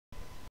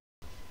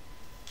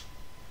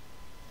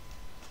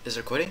Is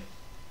it recording?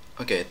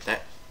 Okay,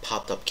 that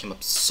popped up, came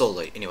up so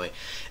late. Anyway,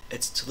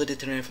 it's too late to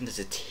turn around from this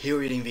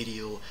deteriorating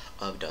video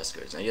of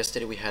Duskers. Now,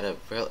 yesterday we have a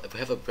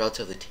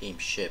relatively tame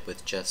ship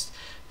with just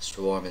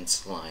Swarm and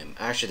Slime.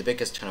 Actually, the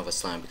biggest turn was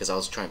Slime because I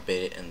was trying to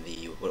bait it in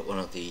the one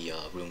of the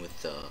room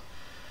with the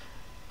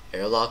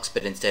airlocks,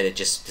 but instead it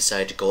just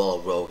decided to go all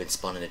rogue and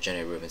spawn in the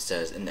generator room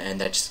instead. And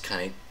that just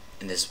kind of,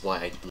 and this is why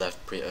I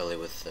left pretty early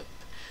with the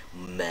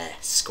meh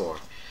score.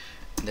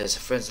 And there's a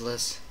friends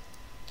list.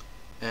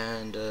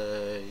 And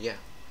yeah,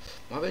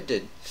 what I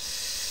did.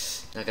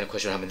 Not gonna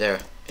question what happened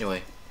there.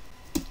 Anyway,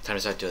 time to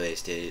start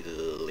today's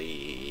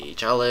daily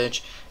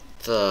challenge.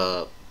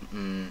 The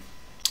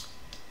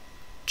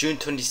June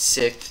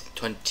 26th,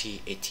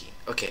 2018.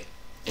 Okay.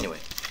 Anyway,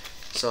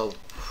 so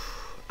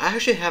I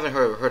actually haven't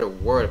heard a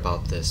word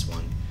about this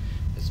one.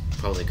 It's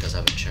probably because I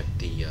haven't checked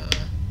the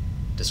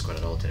Discord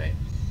at all today.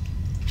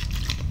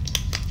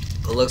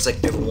 It looks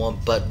like everyone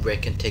but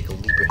Rick can take a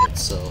leaper hit,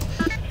 so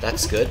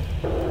that's good.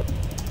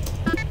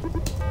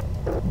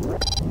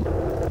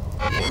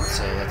 Okay,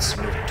 so let's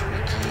move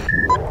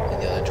Tweaky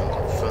and the other drones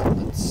up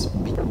front. Let's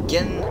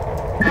begin.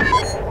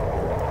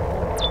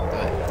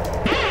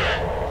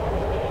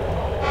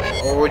 I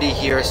already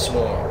hear a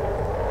swarm.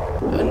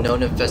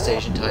 Unknown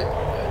infestation type,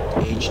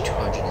 age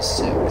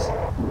 206.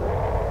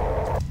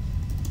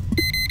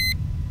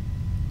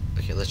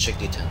 Okay, let's check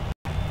D10.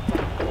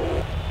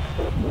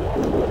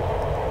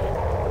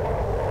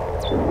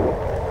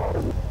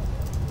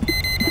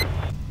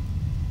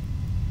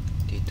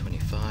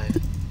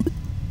 D25.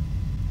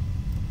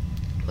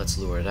 Let's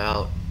lure it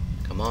out.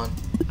 Come on.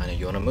 I know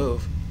you want to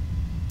move.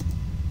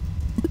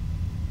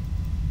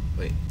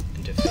 Wait,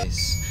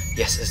 interface.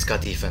 Yes, it's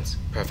got defense.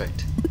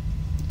 Perfect.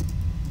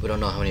 We don't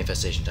know how many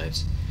infestation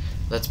types.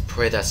 Let's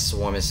pray that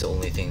swarm is the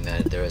only thing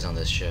that there is on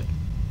this ship.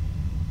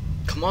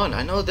 Come on,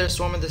 I know there's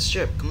swarm on this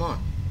ship. Come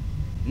on.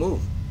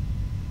 Move.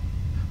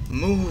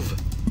 Move.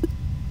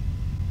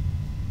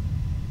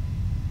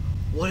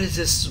 What is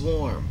this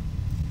swarm?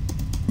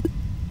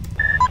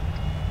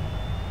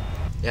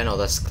 Yeah, no,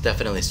 that's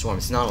definitely swarm.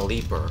 It's not a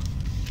leaper.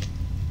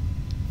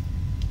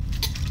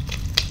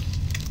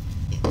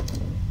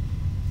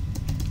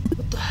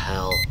 What the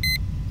hell?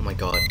 Oh my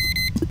god.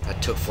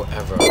 That took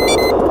forever.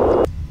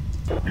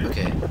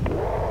 Okay.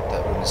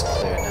 That room is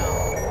clear now.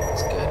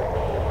 That's good.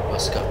 We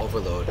also got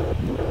overload.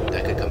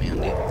 That could come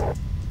handy.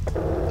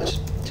 Let's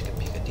just take a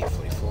peek at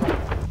D44.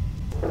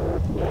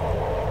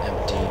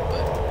 Empty,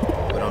 but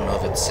we don't know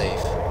if it's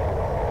safe.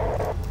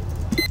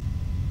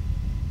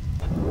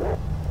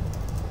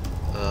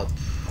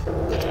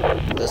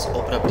 Let's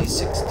open up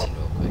D16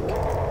 real quick.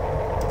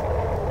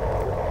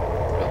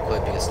 Real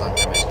quick because long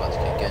time is about to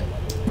kick in.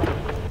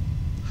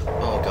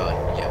 Oh god,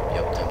 yep,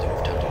 time to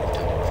move, time to move,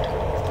 time to move, time to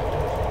move,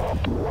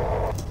 time to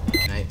move.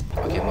 Can I?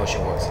 Okay,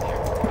 motion works in here.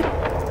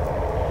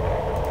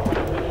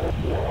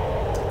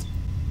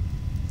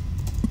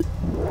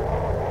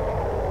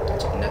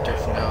 Let's open that door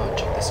for now,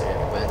 check this area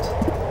for vent.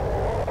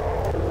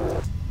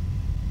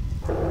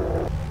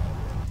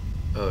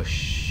 Oh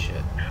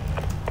shit.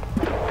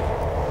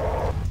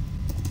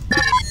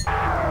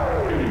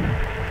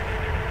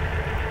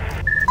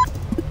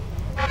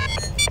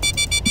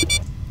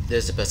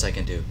 This is the best I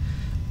can do.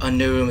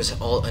 Unknown rooms,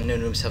 all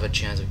unknown rooms have a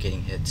chance of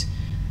getting hit.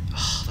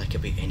 Oh, that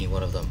could be any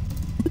one of them.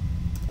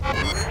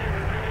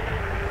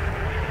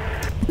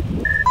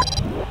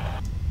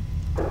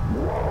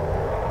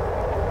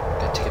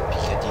 Gotta take a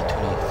peek at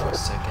D20 for a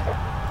second.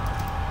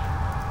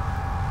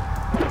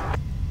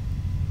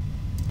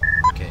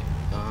 Okay,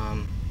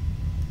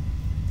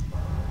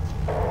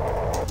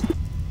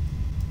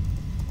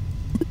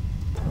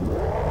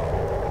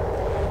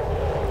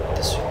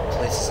 this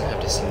place doesn't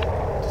have to seem to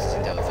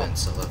have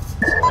events, so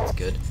that's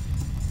good.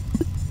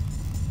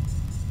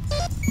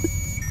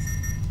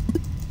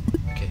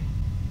 Okay,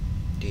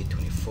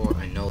 D24.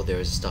 I know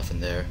there's stuff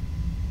in there.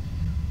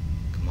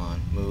 Come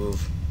on,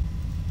 move,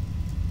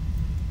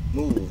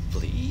 move,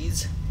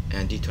 please.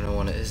 And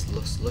D21 is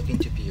looking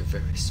to be a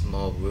very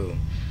small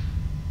room.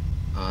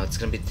 It's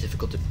gonna be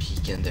difficult to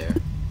peek in there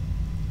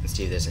and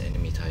see if there's an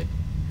enemy type,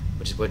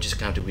 which is we're just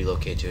gonna have to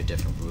relocate to a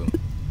different room.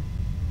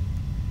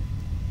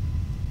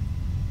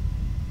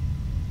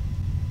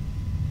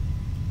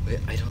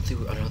 I don't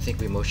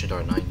think we motioned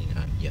R9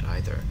 yet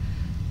either.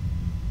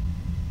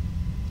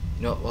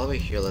 You know, while we're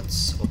here,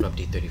 let's open up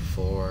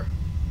D34.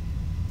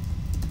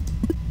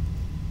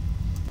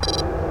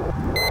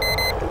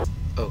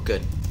 Oh,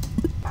 good.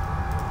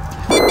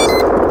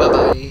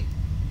 Bye-bye.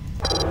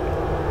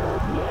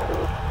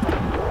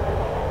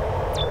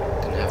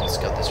 Gonna have him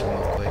scout this room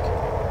real quick.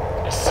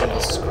 A single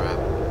scrap.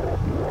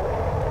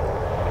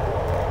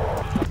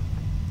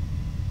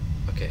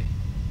 Okay.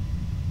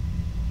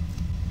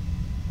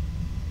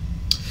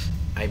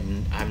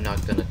 I'm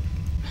not gonna.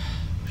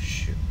 Oh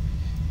shoot.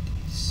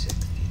 D6,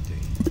 D3.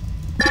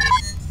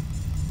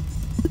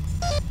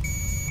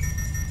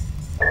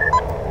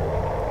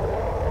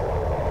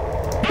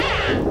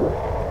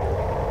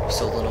 We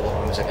still don't know what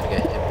rooms are gonna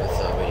get hit with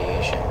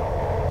radiation,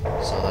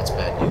 so that's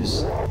bad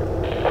news.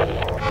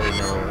 All we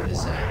know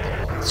is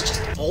that it's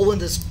just all in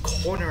this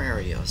corner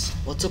areas.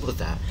 What's up with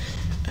that?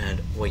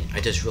 And wait,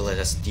 I just realized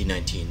that's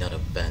D-19, not a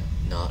vent,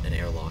 not an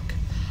airlock.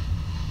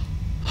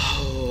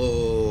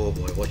 Oh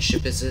boy, what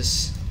ship is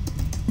this?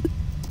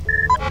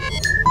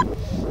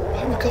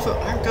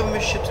 Aren't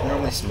government ships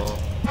normally small?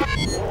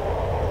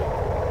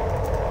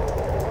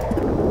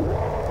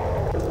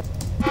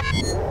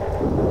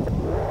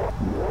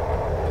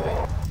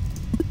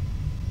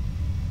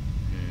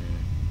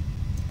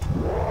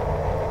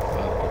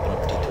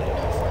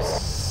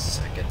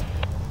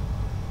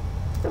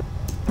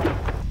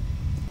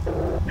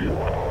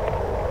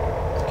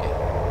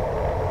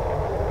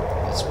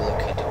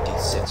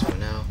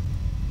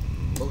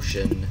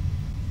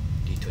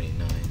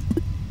 D29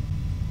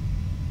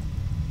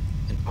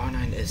 and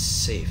R9 is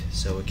safe,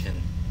 so we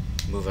can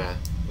move out.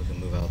 We can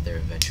move out there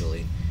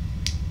eventually.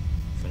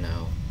 For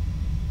now,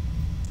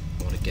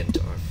 I want to get into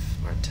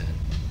R10.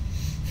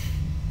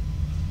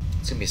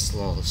 It's gonna be a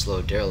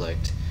slow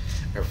derelict.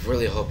 I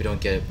really hope we don't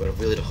get it, but I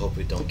really hope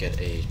we don't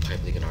get a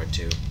pipe leak in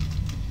R2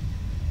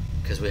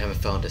 because we haven't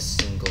found a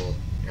single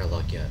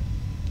airlock yet.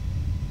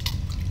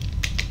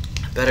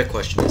 A better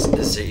question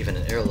is there even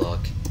an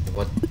airlock?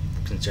 What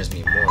concerns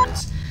me more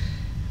is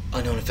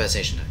unknown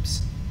infestation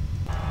types.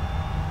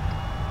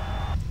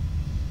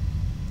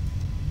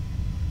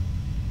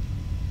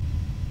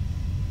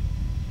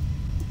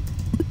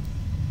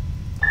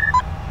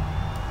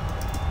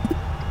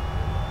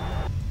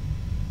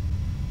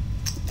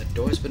 The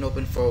door's been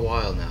open for a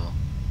while now.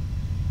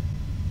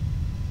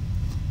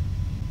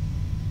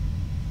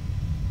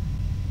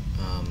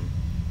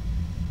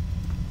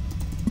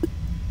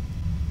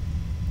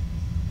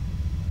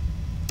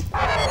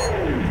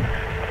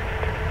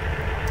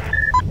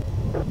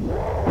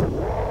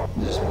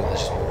 Let's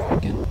just move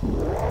again.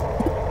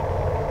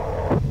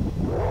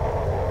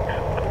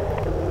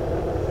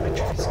 My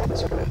trophy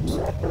skills are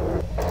absolutely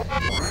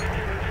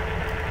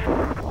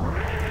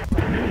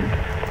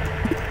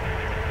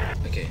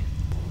okay.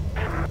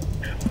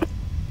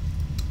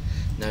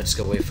 Now just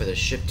gotta wait for the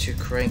ship to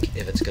crank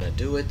if it's gonna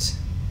do it.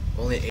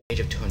 Only an age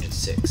of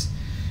 206.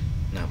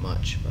 Not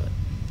much, but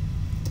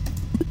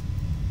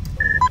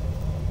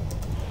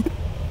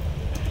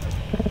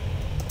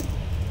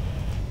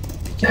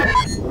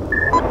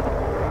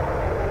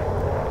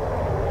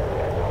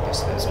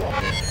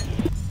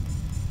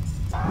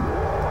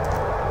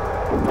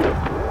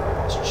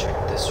let's check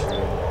this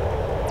room.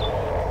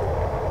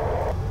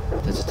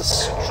 There's a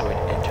destroyed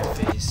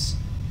interface.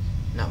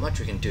 Not much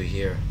we can do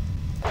here.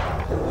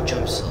 Ooh,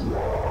 jump cell.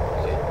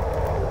 Okay,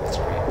 that's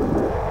great.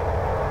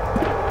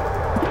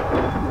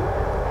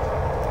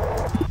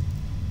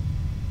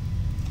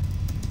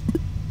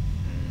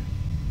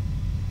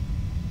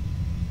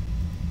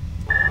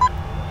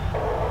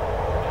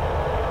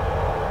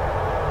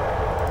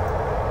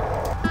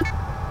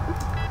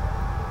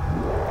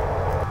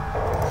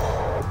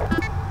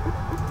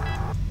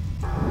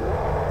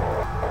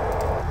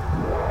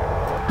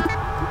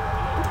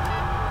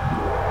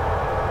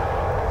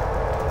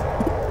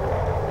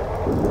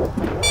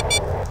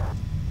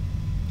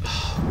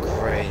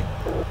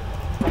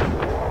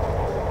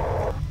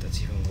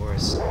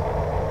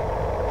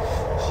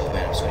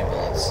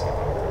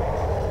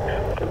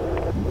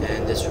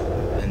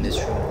 And this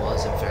room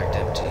was in fact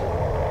empty.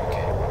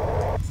 Okay.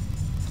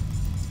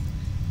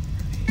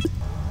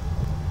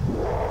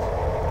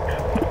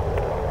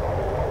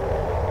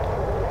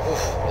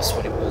 Oof, was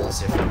sweaty bullets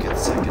there for a good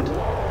second.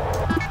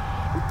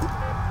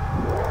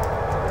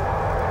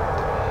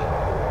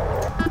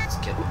 Let's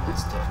get all my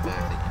stuff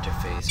back, the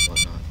interface,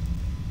 whatnot.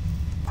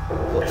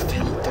 Well, it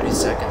failed in 30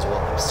 seconds. Well,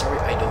 I'm sorry,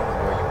 I don't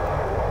know where you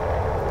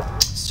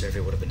are. Survey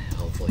would have been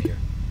helpful here.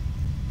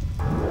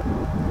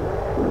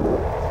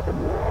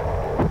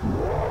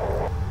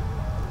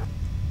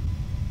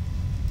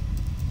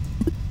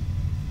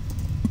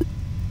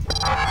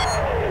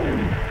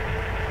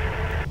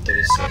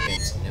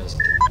 Seconds, and it was,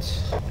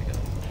 oh my god.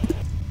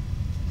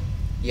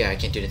 Yeah, I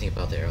can't do anything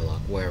about the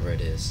airlock, wherever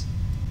it is.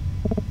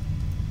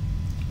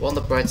 Well, on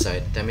the bright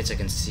side, that means I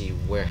can see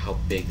how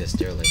big this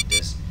derelict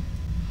is.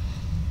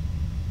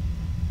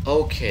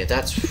 Okay,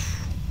 that's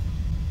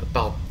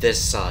about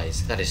this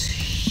size. That is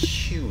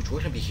huge. We're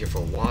gonna be here for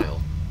a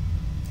while.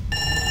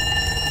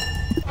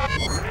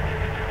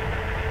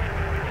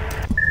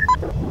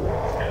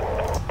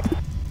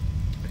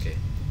 Okay,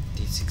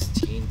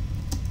 D16.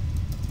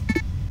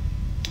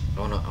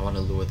 I wanna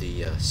lure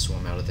the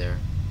swarm out of there.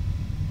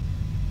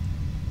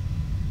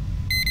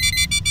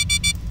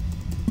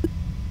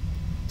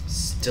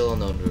 Still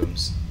unknown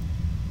rooms.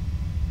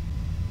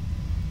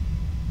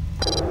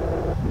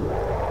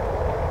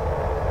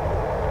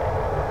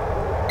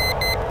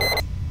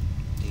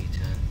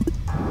 D10.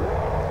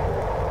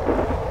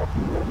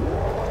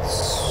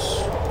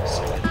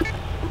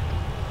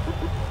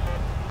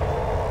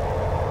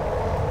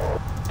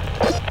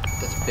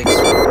 That's a big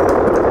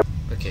swarm.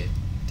 Okay,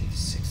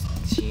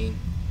 D16.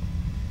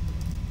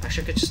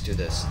 Actually, I could just do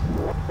this. I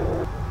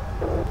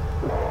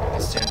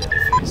can stand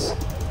interface.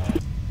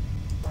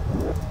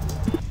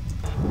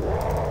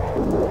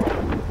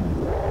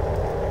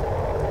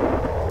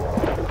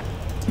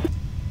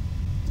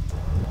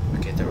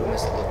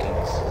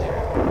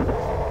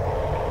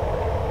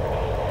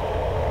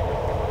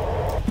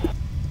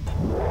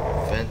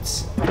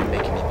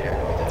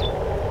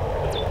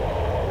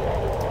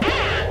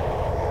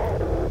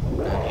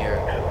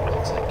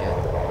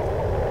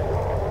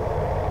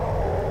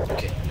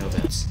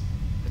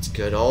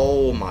 good.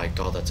 Oh my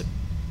god, that's a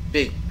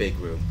big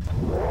room.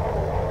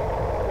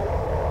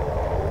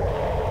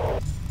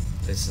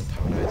 This isn't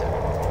powered either.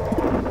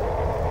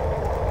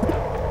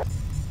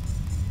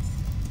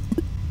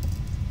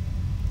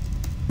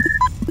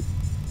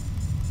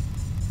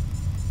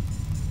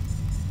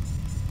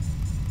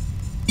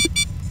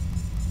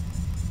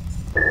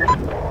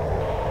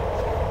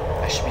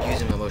 I should be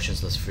using my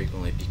emotions less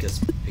frequently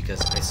because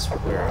I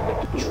swear I'm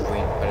gonna drink.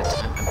 By the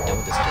time I'm done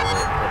with this toilet,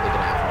 I'm probably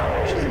gonna have no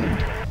emotions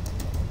left.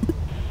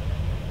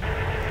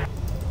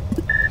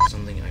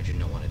 Something I do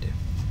not want to do.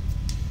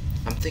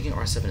 I'm thinking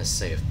R7 is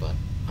safe, but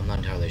I'm not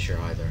entirely sure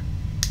either.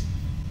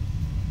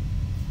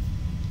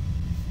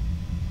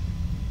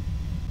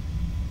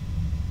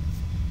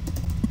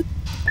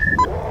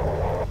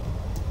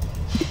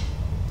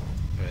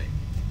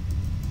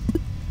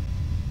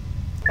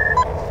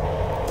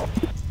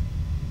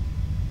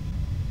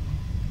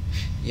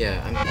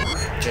 Yeah, I'm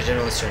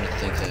generally starting to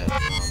think that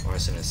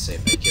R7 is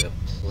safe. I give it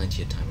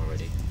plenty of time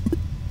already.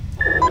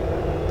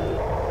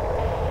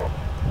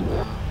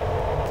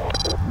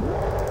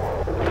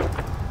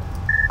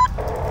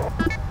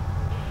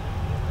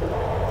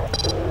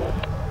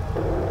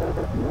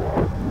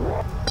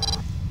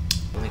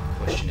 Only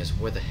question is,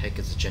 where the heck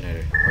is the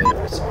generator? Right,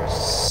 it's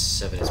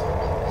R7 is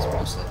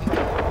most likely the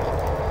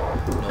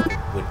only one. No, it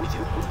would be the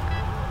only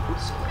one.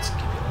 So let's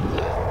give it all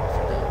that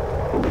for now.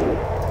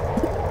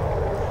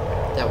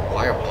 That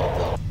wire pop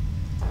though.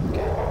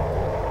 Okay.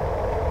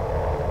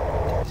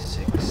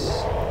 36.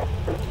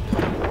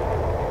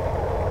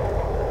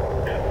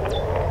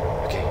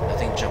 Okay,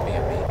 nothing jumping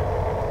at me.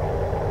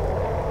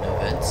 No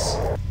vents.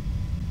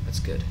 That's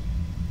good.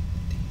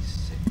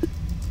 36.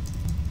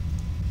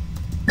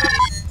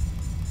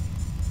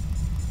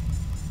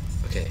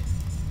 Okay.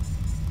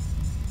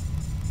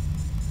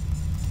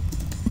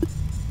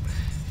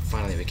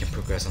 Finally, we can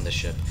progress on the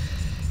ship.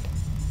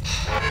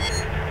 We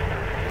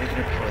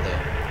can repower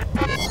though.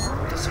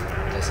 That's a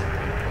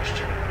important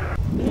question.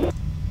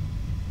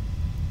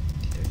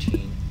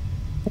 13,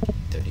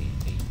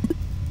 38.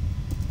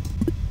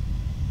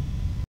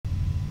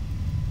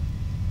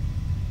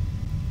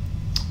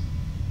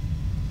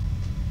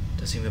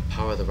 Doesn't even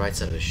power the right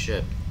side of the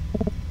ship.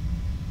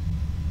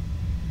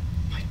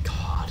 My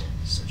god,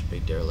 such a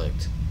big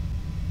derelict.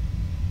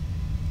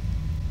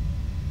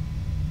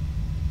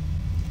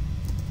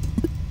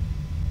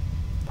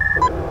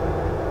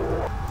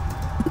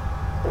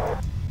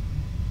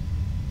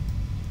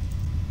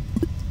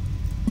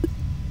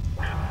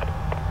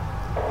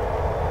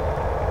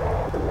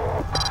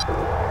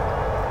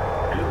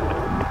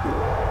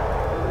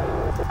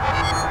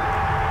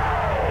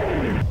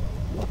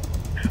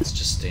 Let's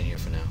just stay in here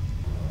for now.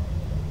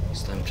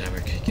 Slam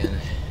timer kick in.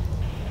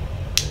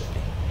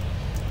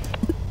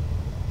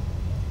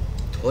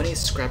 20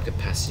 scrap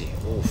capacity.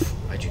 Oof,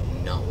 I do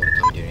not want to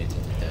come do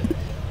anything like that.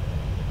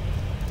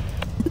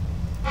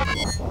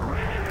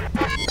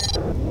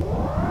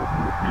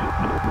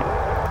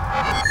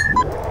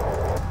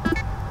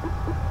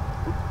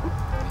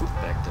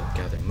 Back to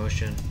gathered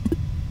motion.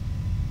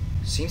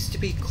 Seems to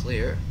be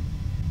clear.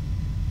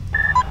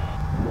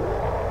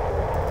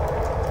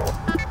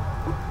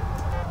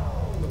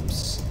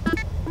 Oops.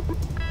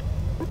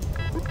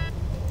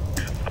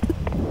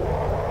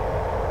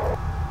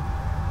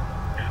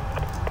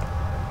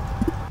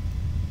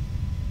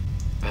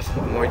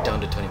 I'm already down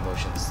to 20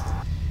 motions.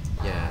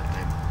 Yeah,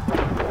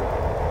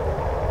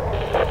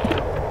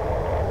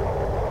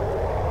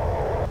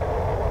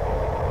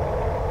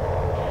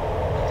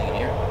 nothing in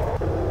here?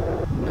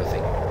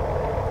 Nothing.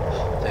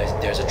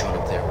 There's a drone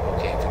up there.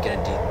 Okay, if we get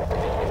if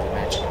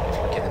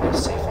we get in there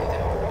safely,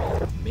 that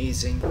would be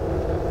amazing. 32.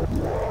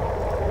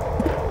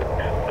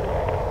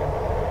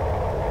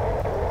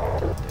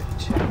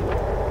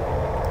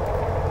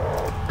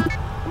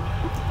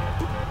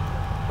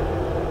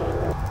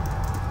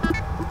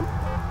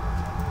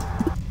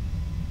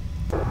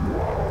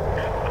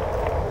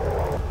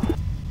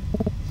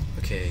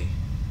 Okay,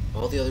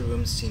 all the other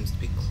rooms seems to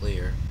be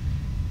clear.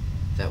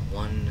 That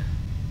one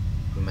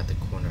room at the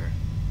corner,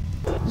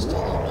 still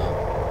don't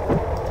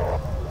know.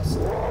 Let's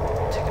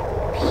take a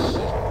peek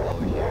while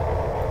we're here.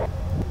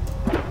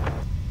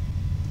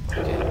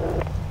 Okay.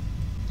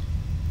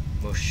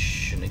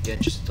 Motion again,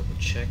 just to double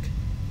check.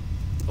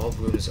 All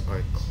rooms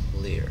are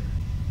clear.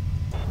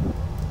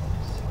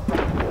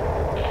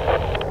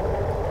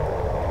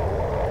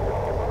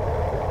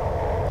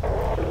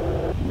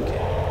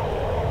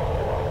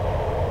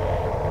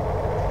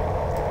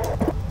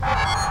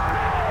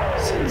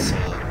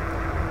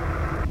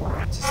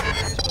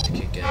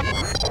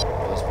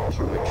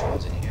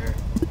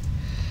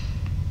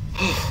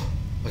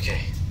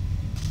 Okay.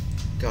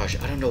 Gosh,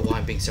 I don't know why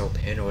I'm being so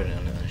paranoid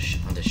on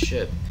this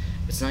ship.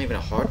 It's not even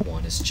a hard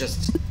one. It's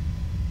just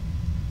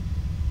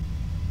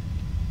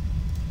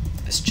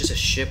a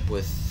ship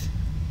with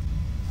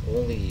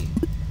only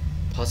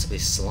possibly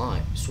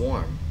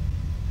swarm,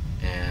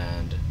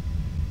 and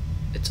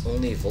it's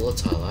only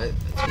volatile.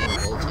 It's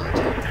more volatile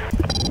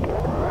too.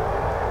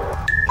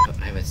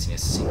 I haven't seen a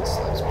single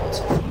slime spawn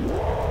so far.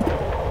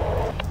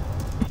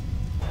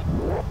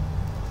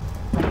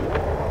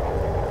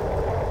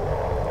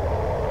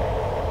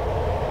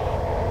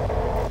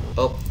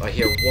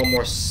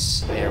 more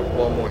air,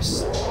 one more arm.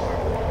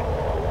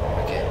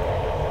 Okay.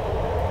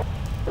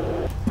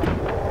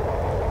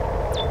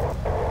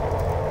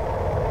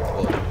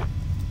 Whoa.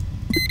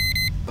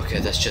 Okay,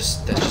 that's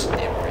just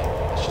neighboring.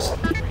 That's just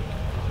neighboring.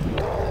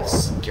 Oh, that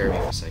scared me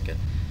for a second.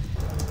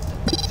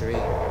 3.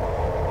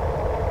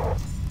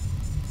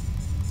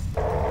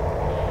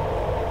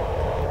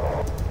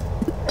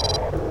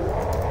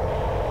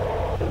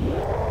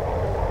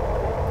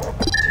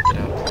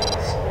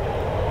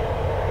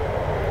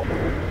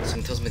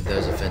 Tells me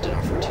there's a vent in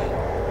R14.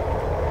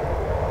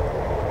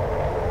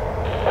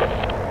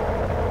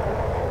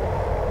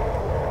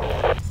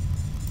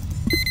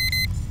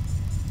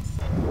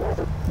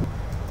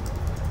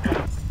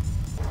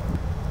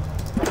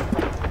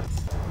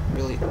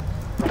 Really?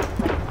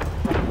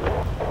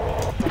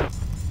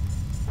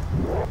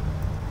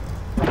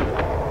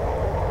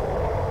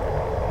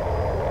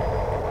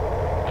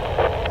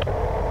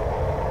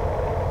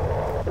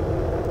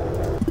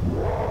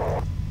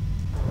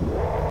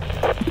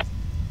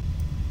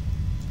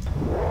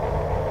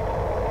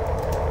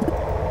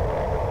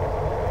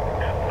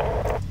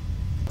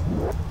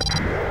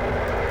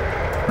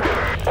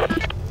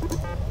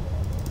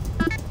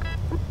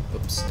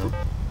 Oops, no.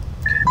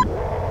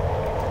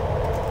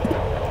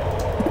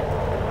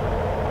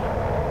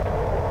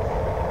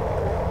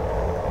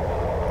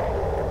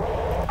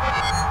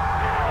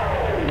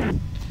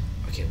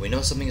 Okay, we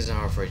know something is in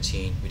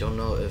R14. We don't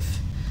know if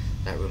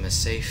that room is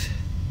safe.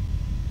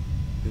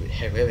 We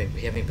haven't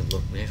even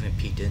looked. We haven't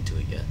peeked into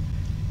it yet.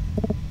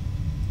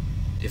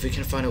 If we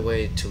can find a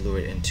way to lure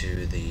it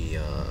into the,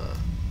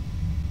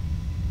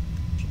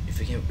 if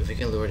we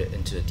can lure it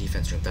into the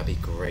defense room, that'd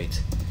be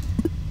great.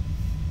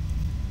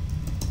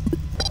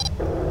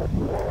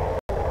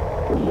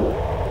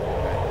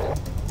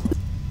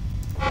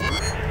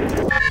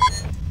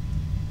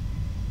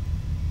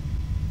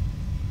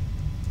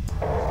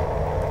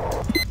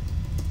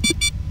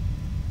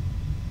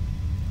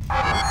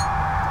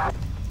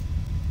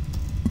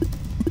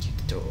 Keep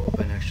the door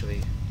open,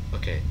 actually.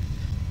 Okay.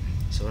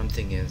 So what I'm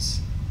thinking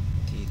is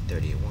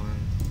D31.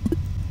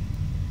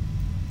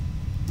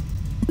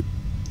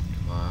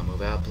 Come on,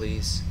 move out,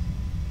 please.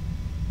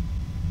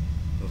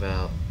 Move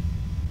out.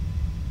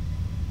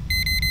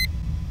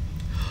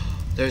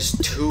 There's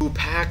 2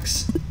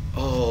 packs.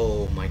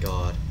 Oh my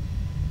god.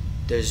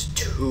 There's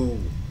 2.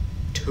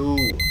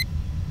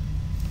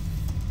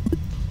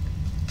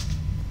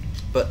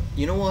 But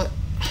you know what?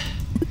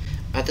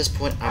 At this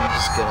point, I'm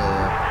just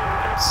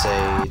gonna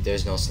say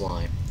there's no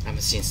slime. I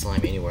haven't seen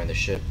slime anywhere in the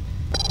ship.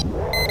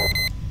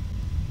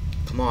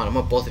 Come on, I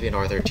want both of you in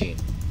R13.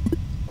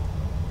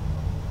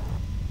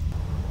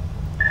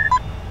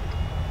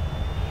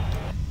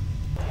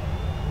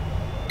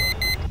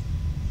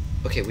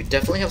 Okay, we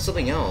definitely have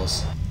something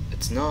else.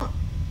 It's not...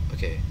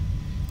 Okay.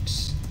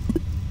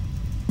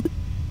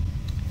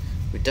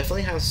 We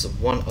definitely have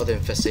one other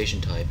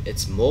infestation type.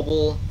 It's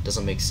mobile,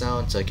 doesn't make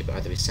sound, so it could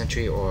either be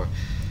sentry or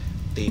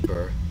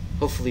beeper.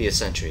 Hopefully a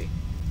sentry.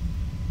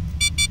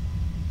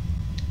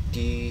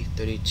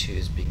 D32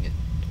 is being...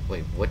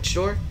 Wait, which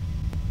door?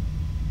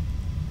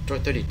 Door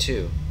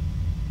 32.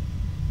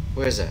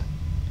 Where is that?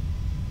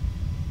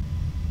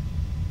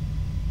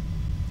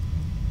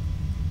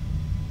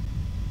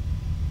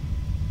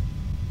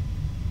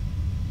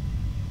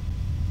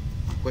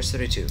 Where's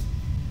 32?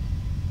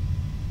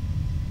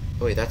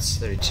 Oh wait, that's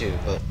 32,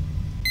 but...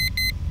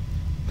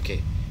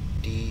 Okay,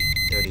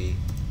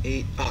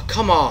 D38... Oh,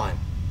 come on!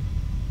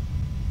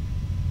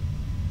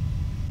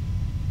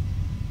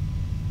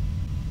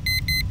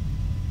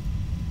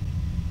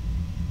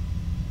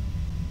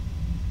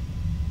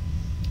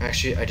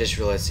 Actually, I just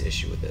realized the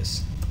issue with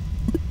this.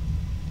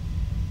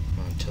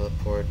 Come on,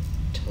 teleport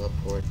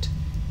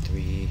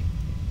 3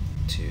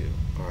 to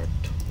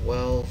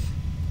R12.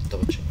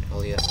 Double check my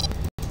alias.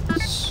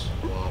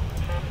 Swap,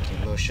 key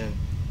motion.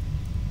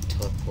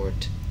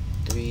 Teleport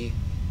 3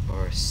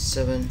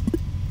 R7.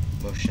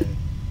 Motion.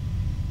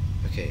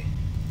 Okay.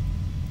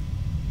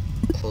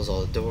 Close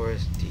all the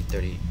doors.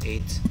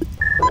 D38.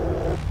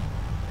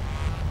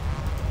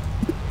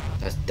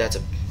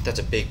 That's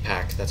a big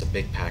pack. That's a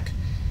big pack.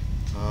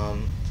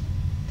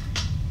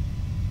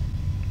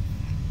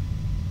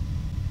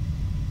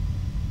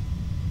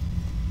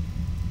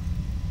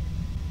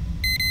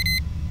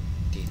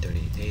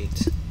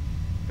 D38.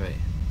 Right.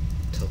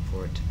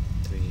 Teleport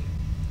 3.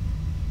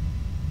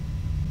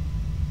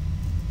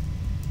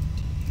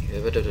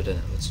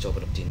 Let's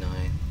open up D9.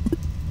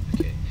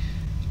 Okay.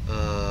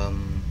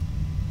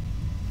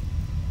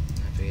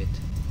 Navigate.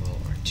 Oh,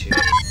 R2.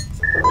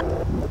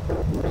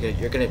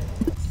 You're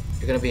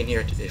gonna be in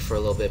here for a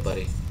little bit,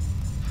 buddy.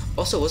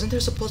 Also, wasn't there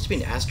supposed to be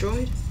an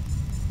asteroid?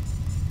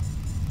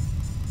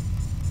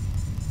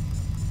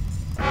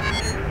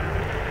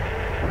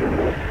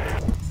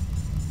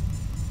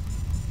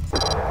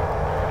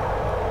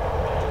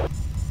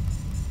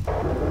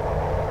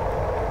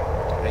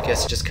 I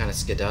guess it just kind of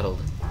skedaddled.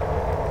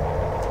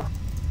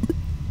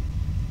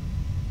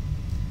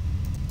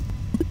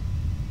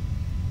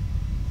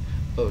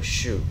 Oh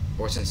shoot,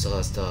 Orson still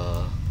has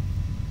to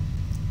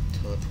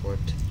teleport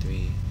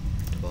 3,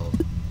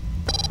 12.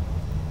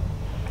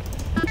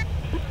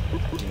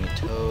 Give me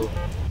tow.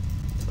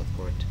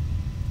 Teleport.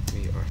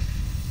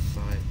 3R5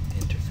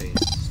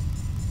 interface.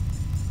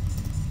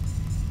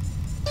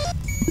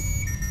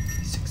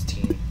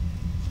 16.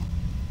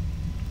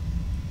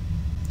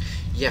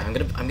 Yeah, I'm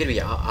gonna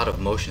be out of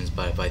motions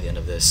by the end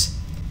of this.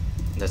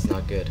 That's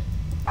not good.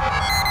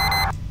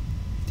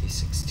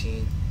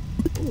 D16.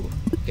 Ooh,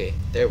 okay.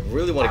 They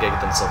really want to get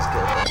themselves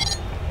killed then.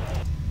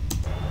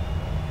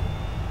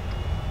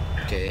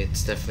 Okay,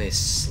 it's definitely a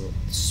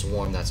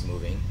swarm that's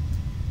moving.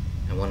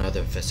 And one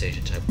other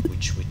infestation type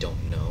which we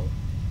don't know.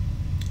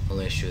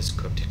 Only issue is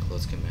cryptic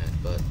close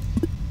command, but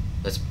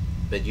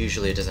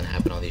usually it doesn't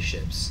happen on these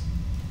ships.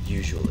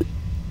 Usually.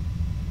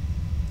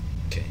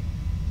 Okay.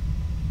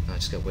 Now I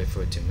just gotta wait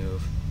for it to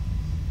move.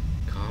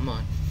 Come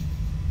on.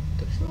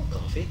 Do I smell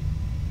coffee?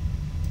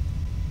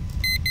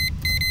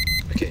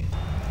 Okay.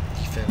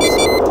 Defense.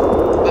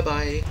 Bye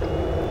bye.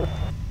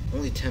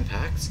 Only 10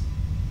 packs?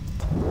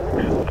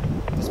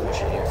 Let's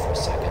push it here for a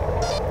second.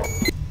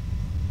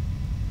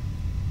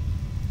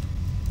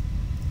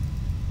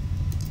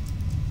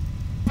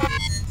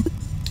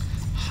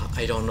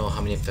 I don't know how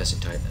many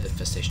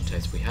infestation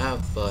types we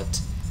have,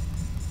 but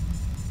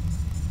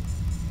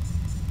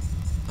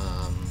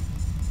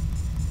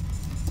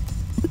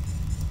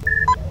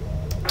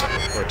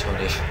poor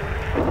Tony.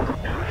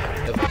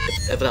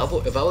 If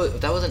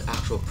that was an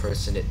actual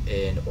person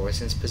in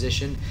Orson's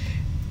position,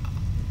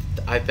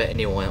 I bet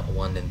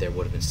anyone in there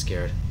would have been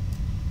scared.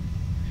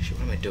 Actually,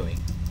 what am I doing?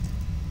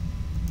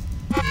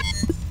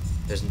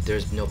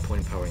 There's no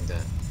point in powering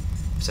that.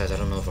 Besides, I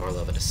don't know if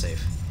R11 is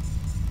safe.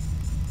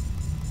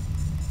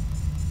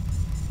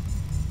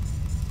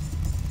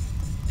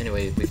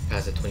 Anyway, we've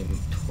passed the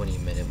 20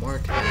 minute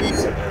mark, and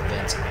these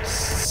events are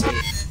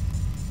safe.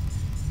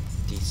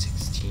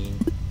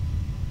 D16.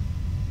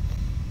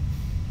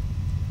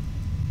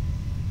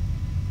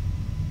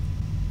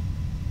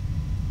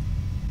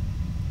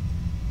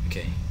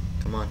 Okay,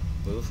 come on,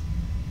 move.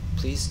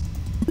 Please.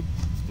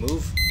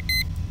 Move.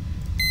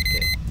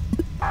 Okay.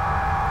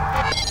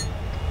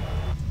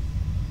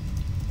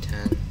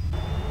 10.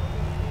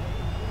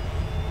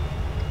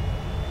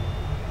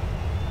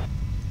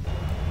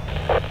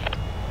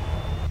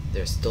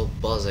 They're still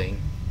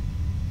buzzing.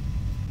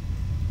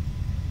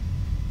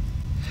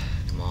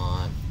 Come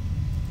on.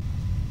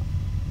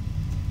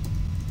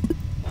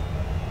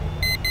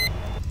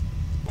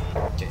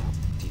 Okay,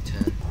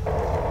 D10.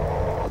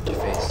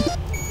 Interface.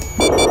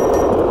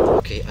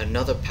 Okay,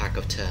 another pack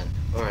of 10.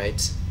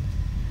 Alright.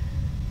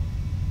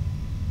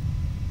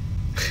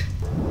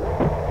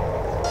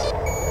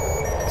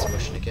 Let's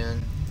motion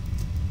again.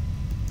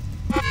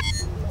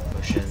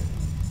 Motion.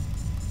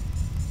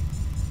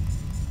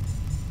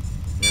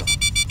 No.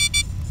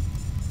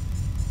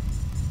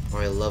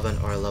 R11,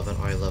 R11,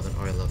 R11,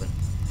 R11.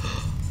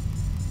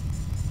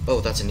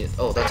 Oh, that's a new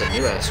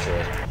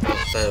asteroid. Oh,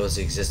 I thought it was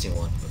the existing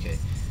one. Okay.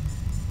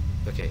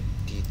 Okay,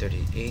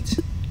 D38.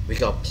 We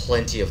got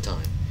plenty of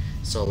time.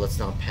 So let's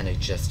not panic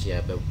just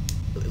yet, but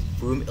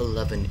room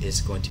 11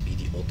 is going to be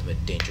the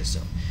ultimate danger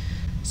zone.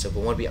 So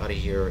we want to be out of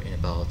here in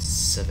about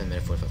 7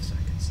 minutes 45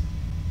 seconds.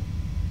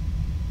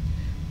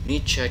 We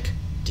need to check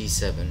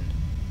D7.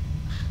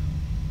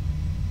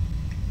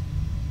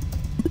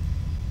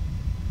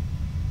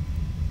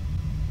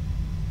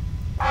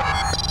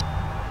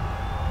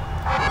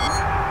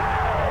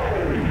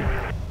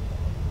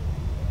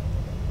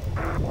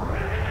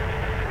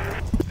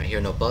 I hear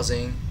no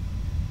buzzing.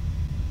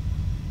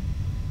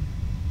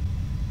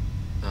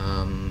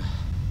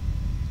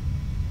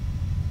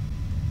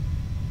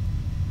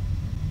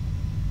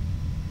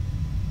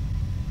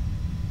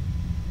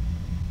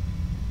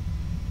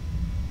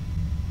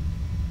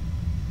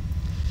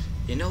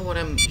 You know what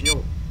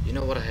you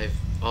know what I have.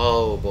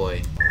 Oh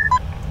boy.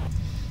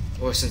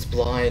 Orson's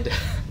blind.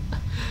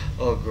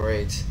 Oh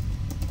great.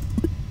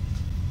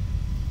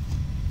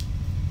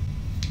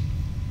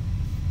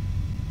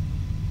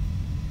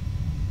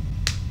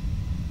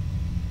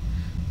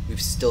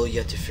 We've still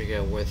yet to figure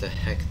out where the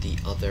heck the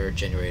other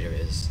generator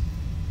is.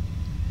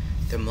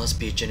 There must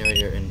be a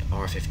generator in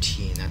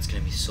R15. That's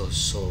gonna be so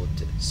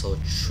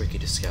tricky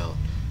to scout.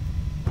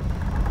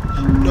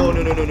 No.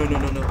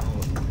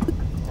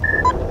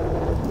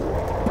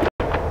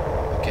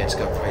 Okay, I just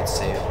got pride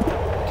safe.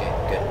 Okay,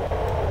 good.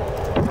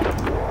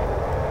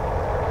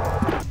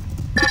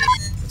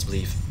 Let's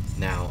leave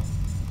now.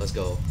 Let's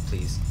go,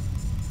 please.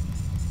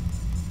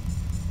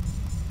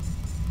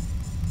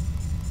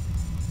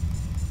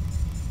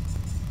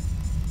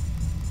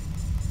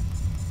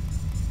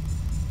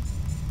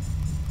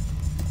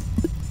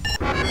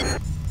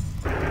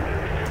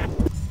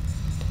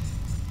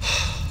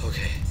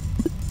 Okay.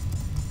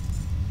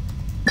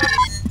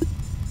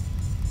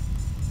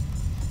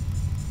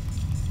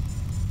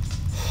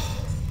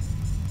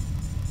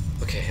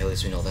 Okay, at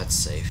least we know that's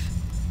safe.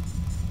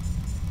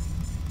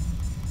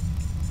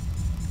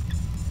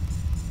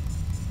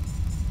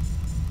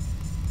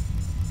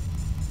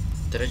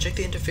 Did I check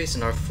the interface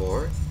in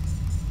R4? I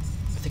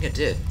think I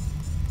did.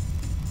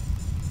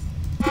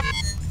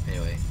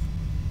 Anyway,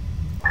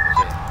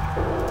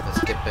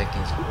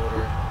 everything's in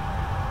order.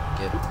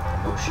 Get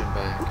motion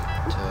back,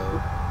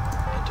 toe,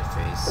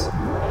 interface.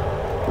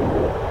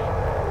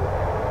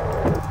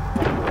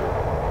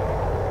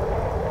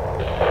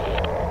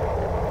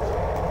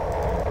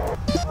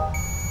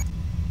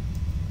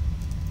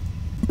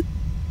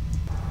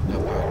 No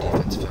power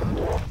defense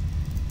found.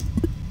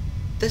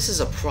 This is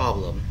a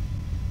problem.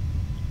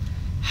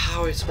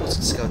 How are we supposed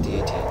to scout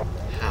the 18?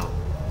 How?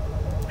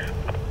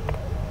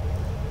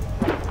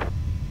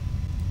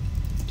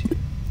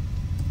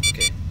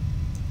 Okay.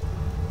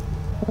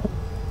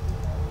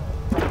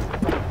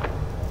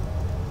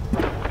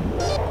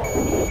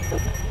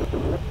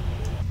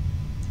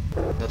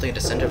 Nothing at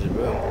the center of the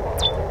room.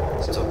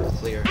 It's all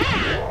clear.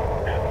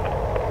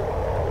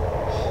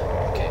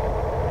 Okay.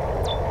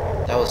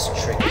 That was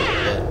tricky,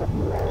 but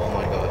oh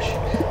my gosh.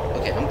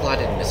 Okay, I'm glad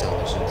I didn't miss out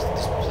much.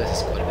 This place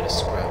has quite a bit of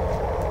scrap.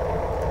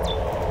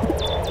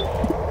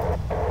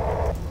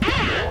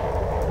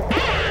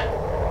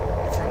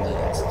 Firmly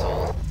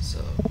installed,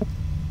 so.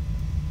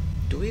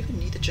 Do we even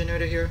need the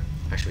generator here?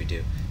 Actually, we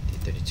do.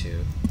 D32 to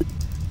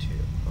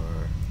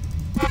R.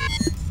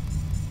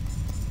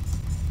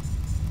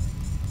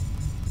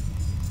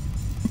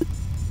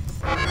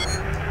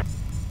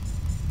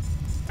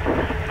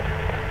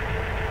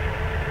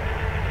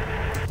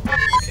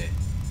 Okay.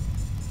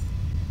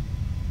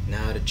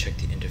 Now to check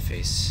the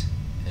interface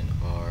in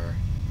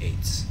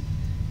R8s.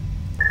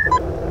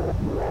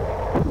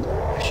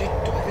 Actually,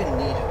 do I even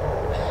need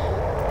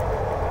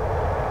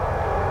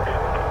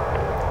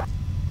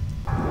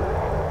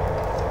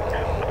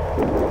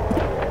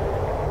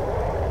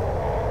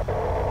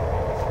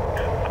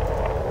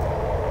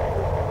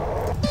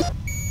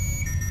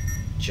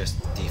just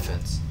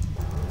defense?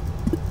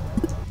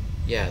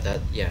 Yeah,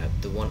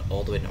 the one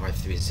all the way in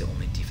R3 is the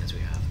only defense we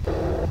have.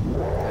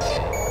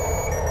 Okay.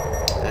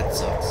 That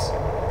sucks.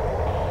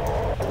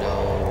 No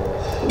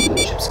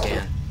ship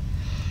scan.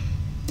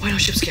 Why no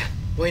ship scan?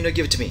 Why not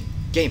give it to me?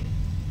 Game,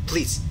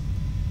 please.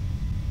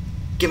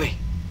 Give me.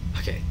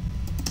 Okay.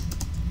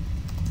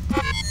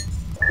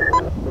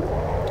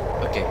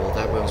 Okay, well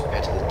that room's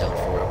practically done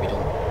for. We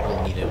don't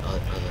really need it other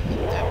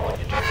than that one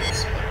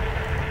interface.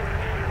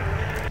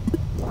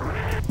 But...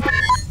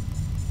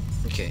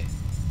 okay.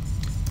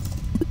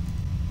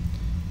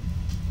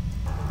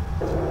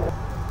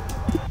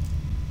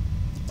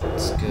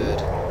 That's good.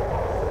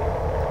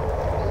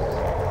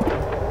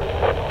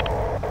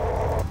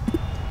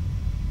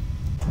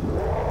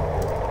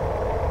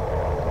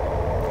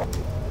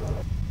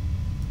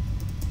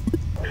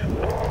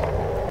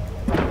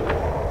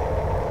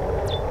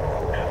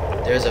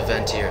 There's a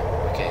vent here.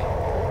 Okay.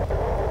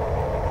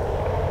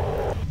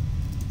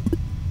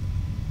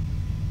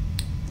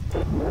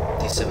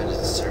 D7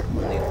 is our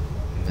only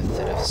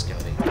method of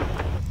scouting.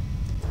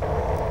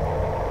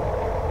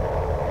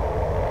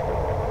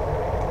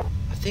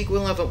 I think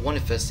we'll have one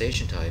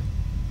infestation type.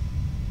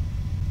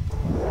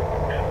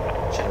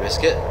 Should I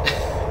risk it?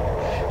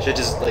 Should I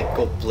just like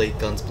go blade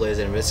guns blaze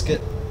and risk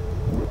it?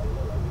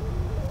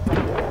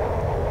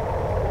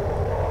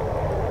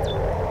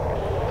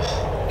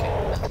 Okay,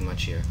 nothing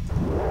much here.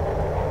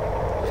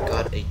 We've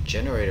got a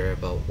generator,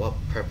 but what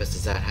purpose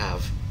does that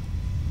have?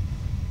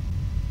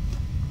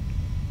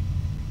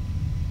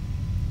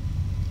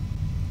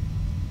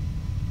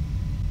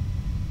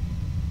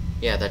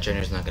 Yeah, that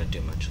generator's not gonna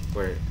do much.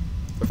 We're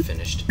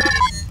finished.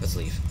 Let's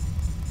leave.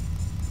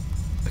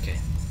 Okay.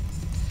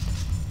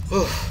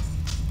 Whew.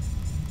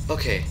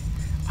 Okay.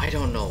 I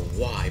don't know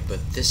why,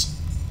 but this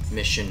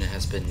mission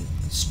has been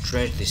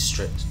strangely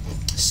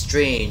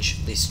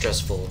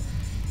stressful.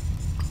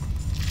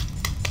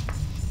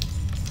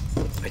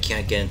 I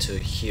can't get into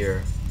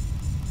here.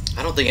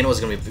 I don't think anyone's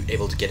gonna be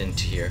able to get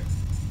into here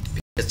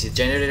because the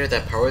generator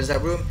that powers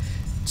that room,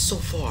 so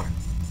far.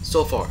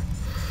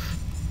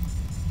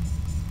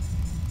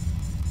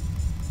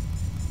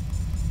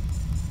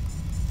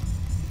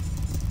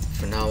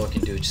 For now, what we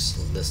can do is just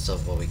a list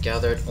of what we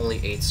gathered. Only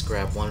 8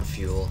 scrap, 1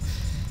 fuel.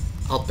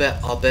 I'll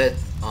bet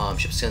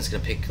Shipscan's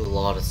gonna pick a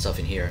lot of stuff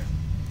in here.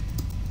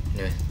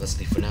 Anyway, let's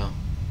leave for now.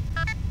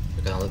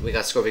 We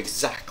got score of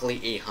exactly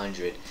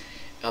 800.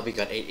 LB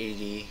got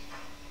 880.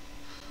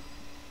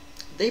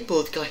 They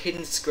both got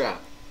hidden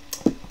scrap.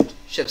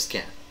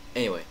 Shipscan.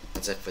 Anyway,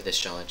 that's it for this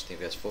challenge. Thank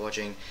you guys for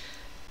watching.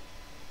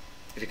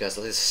 If you guys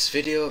like this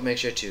video, make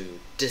sure to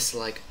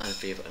dislike,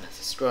 unfavorite, and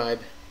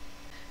subscribe.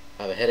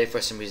 I have a headache for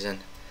some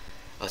reason.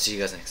 I'll see you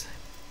guys next time.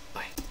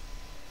 Bye.